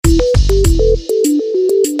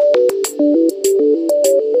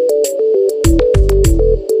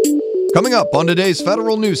Coming up on today's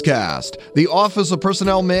Federal Newscast, the Office of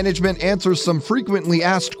Personnel Management answers some frequently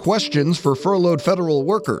asked questions for furloughed federal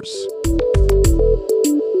workers.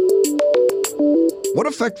 What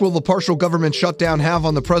effect will the partial government shutdown have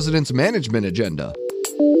on the president's management agenda?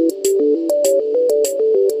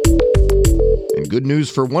 And good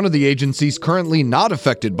news for one of the agencies currently not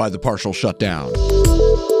affected by the partial shutdown.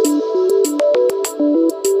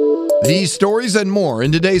 These stories and more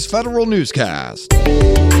in today's Federal Newscast.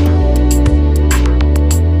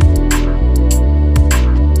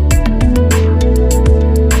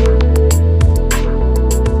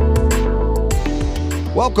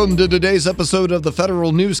 Welcome to today's episode of the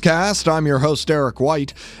Federal Newscast. I'm your host, Eric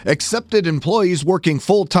White. Accepted employees working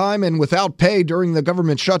full-time and without pay during the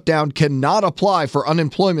government shutdown cannot apply for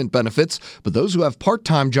unemployment benefits, but those who have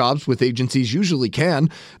part-time jobs with agencies usually can.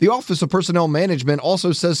 The Office of Personnel Management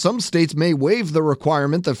also says some states may waive the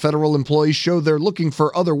requirement that federal employees show they're looking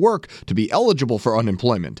for other work to be eligible for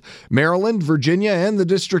unemployment. Maryland, Virginia, and the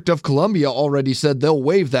District of Columbia already said they'll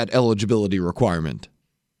waive that eligibility requirement.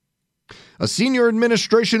 A senior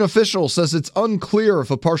administration official says it's unclear if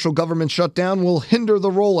a partial government shutdown will hinder the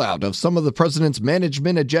rollout of some of the president's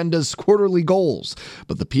management agenda's quarterly goals.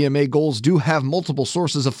 But the PMA goals do have multiple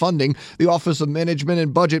sources of funding. The Office of Management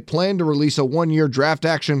and Budget planned to release a one-year draft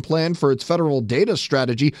action plan for its federal data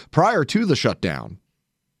strategy prior to the shutdown.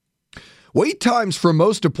 Wait times for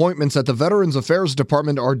most appointments at the Veterans Affairs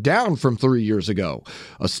Department are down from 3 years ago.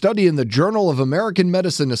 A study in the Journal of American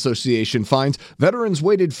Medicine Association finds veterans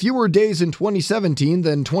waited fewer days in 2017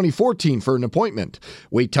 than 2014 for an appointment.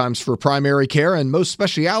 Wait times for primary care and most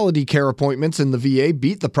specialty care appointments in the VA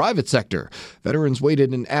beat the private sector. Veterans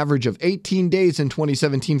waited an average of 18 days in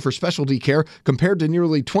 2017 for specialty care compared to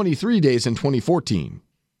nearly 23 days in 2014.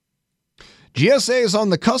 GSA is on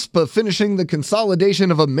the cusp of finishing the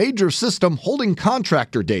consolidation of a major system holding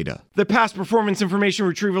contractor data. The Past Performance Information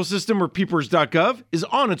Retrieval System, or PEPRS.gov, is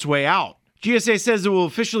on its way out. GSA says it will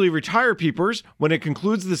officially retire PEPRS when it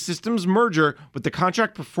concludes the system's merger with the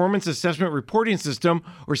Contract Performance Assessment Reporting System,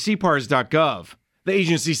 or CPARS.gov. The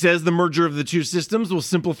agency says the merger of the two systems will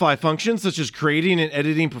simplify functions such as creating and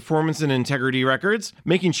editing performance and integrity records,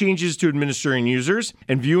 making changes to administering users,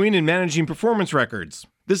 and viewing and managing performance records.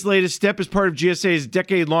 This latest step is part of GSA's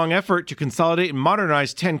decade-long effort to consolidate and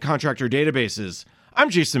modernize 10 contractor databases.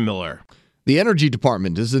 I'm Jason Miller. The Energy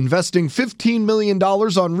Department is investing $15 million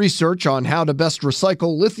on research on how to best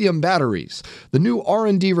recycle lithium batteries. The new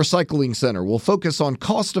R&D Recycling Center will focus on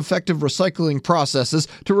cost-effective recycling processes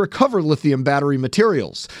to recover lithium battery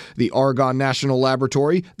materials. The Argonne National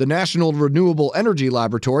Laboratory, the National Renewable Energy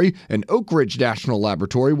Laboratory, and Oak Ridge National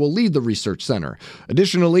Laboratory will lead the research center.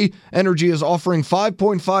 Additionally, Energy is offering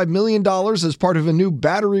 $5.5 million as part of a new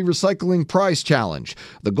battery recycling prize challenge.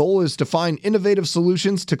 The goal is to find innovative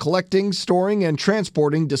solutions to collecting, storing, and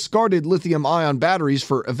transporting discarded lithium-ion batteries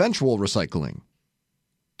for eventual recycling.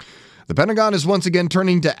 The Pentagon is once again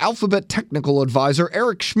turning to Alphabet technical advisor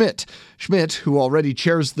Eric Schmidt. Schmidt, who already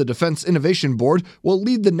chairs the Defense Innovation Board, will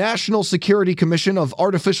lead the National Security Commission of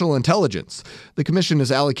Artificial Intelligence. The commission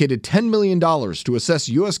has allocated $10 million to assess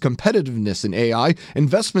U.S. competitiveness in AI,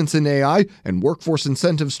 investments in AI, and workforce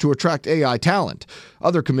incentives to attract AI talent.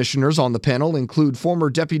 Other commissioners on the panel include former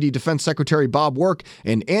Deputy Defense Secretary Bob Work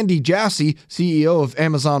and Andy Jassy, CEO of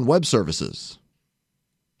Amazon Web Services.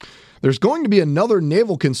 There's going to be another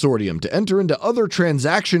naval consortium to enter into other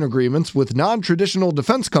transaction agreements with non-traditional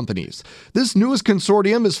defense companies. This newest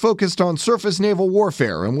consortium is focused on surface naval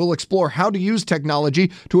warfare and will explore how to use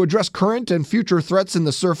technology to address current and future threats in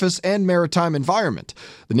the surface and maritime environment.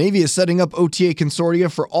 The Navy is setting up OTA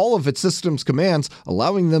consortia for all of its systems commands,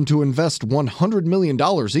 allowing them to invest $100 million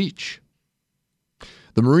each.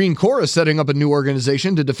 The Marine Corps is setting up a new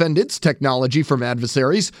organization to defend its technology from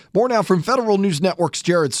adversaries. More now from Federal News Network's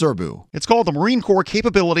Jared Serbu. It's called the Marine Corps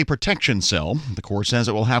Capability Protection Cell. The Corps says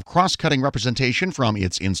it will have cross-cutting representation from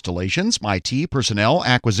its installations, IT, personnel,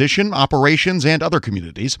 acquisition, operations, and other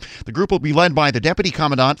communities. The group will be led by the Deputy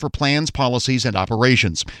Commandant for Plans, Policies, and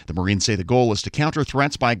Operations. The Marines say the goal is to counter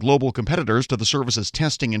threats by global competitors to the service's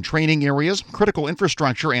testing and training areas, critical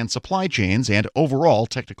infrastructure and supply chains, and overall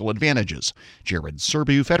technical advantages. Jared Serbu,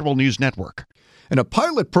 Federal News Network. And a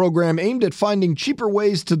pilot program aimed at finding cheaper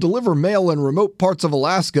ways to deliver mail in remote parts of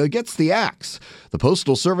Alaska gets the axe. The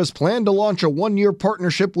Postal Service planned to launch a one-year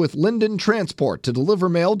partnership with Linden Transport to deliver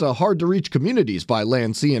mail to hard-to-reach communities by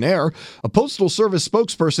land, sea, and air. A Postal Service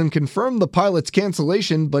spokesperson confirmed the pilot's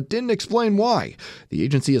cancellation but didn't explain why. The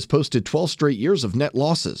agency has posted 12 straight years of net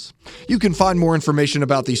losses. You can find more information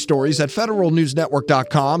about these stories at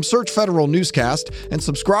federalnewsnetwork.com, search Federal Newscast, and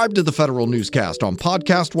subscribe to the Federal Newscast on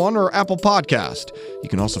Podcast One or Apple Podcasts. Newscast. You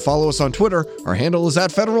can also follow us on Twitter. Our handle is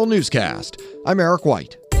 @Federal Newscast. I'm Eric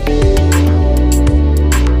White.